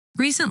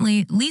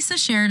Recently, Lisa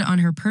shared on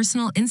her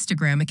personal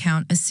Instagram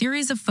account a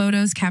series of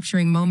photos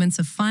capturing moments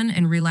of fun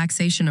and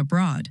relaxation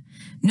abroad.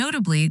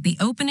 Notably, the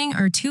opening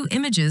are two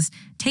images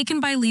taken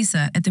by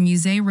Lisa at the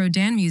Musée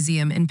Rodin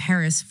Museum in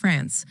Paris,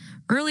 France.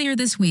 Earlier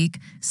this week,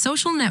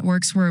 social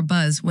networks were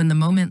abuzz when the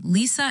moment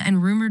Lisa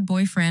and rumored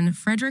boyfriend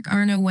Frédéric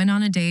Arnault went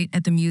on a date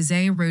at the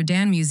Musée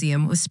Rodin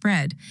Museum was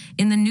spread.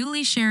 In the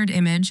newly shared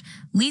image,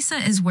 Lisa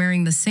is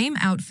wearing the same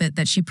outfit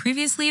that she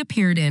previously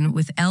appeared in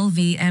with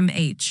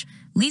LVMH.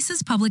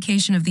 Lisa's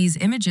publication of these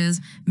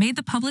images made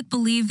the public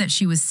believe that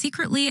she was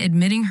secretly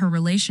admitting her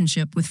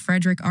relationship with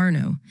Frédéric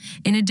Arnault.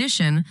 In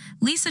addition,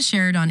 Lisa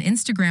shared on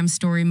Instagram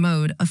story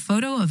mode a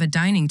photo of a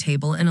dining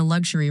table in a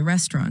luxury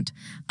restaurant.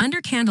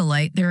 Under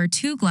candlelight, there are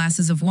 2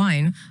 glasses of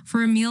wine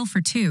for a meal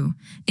for 2.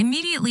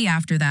 Immediately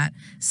after that,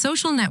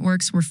 social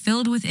networks were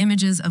filled with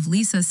images of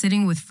Lisa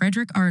sitting with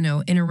Frédéric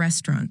Arnault in a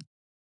restaurant.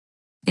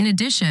 In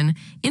addition,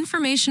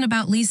 information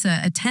about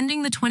Lisa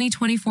attending the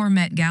 2024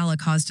 Met Gala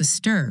caused a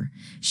stir.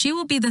 She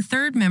will be the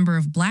 3rd member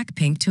of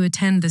Blackpink to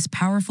attend this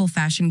powerful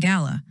fashion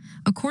gala.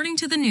 According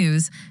to the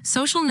news,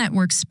 social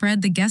networks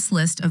spread the guest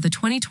list of the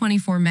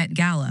 2024 Met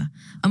Gala.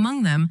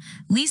 Among them,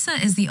 Lisa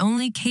is the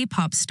only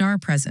K-pop star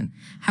present.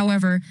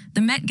 However, the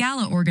Met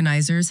Gala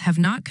organizers have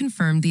not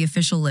confirmed the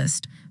official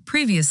list.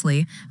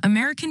 Previously,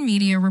 American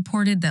media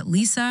reported that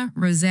Lisa,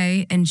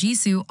 Rosé, and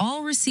Jisoo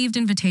all received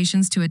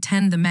invitations to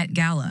attend the Met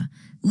Gala.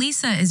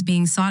 Lisa is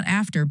being sought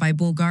after by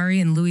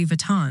Bulgari and Louis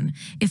Vuitton.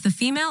 If the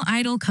female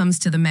idol comes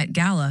to the Met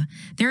Gala,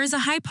 there is a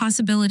high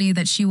possibility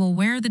that she will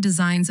wear the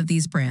designs of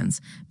these brands.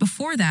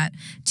 Before that,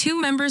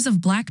 2 members of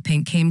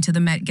Blackpink came to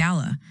the Met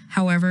Gala.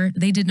 However,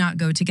 they did not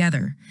go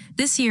together.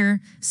 This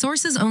year,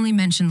 sources only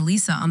mentioned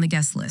Lisa on the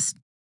guest list.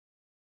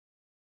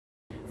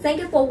 Thank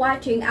you for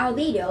watching our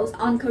videos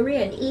on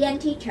Korean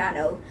ENT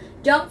channel.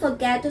 Don't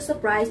forget to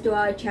subscribe to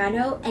our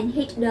channel and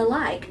hit the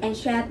like and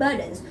share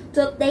buttons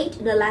to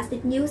update the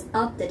latest news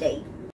of the day.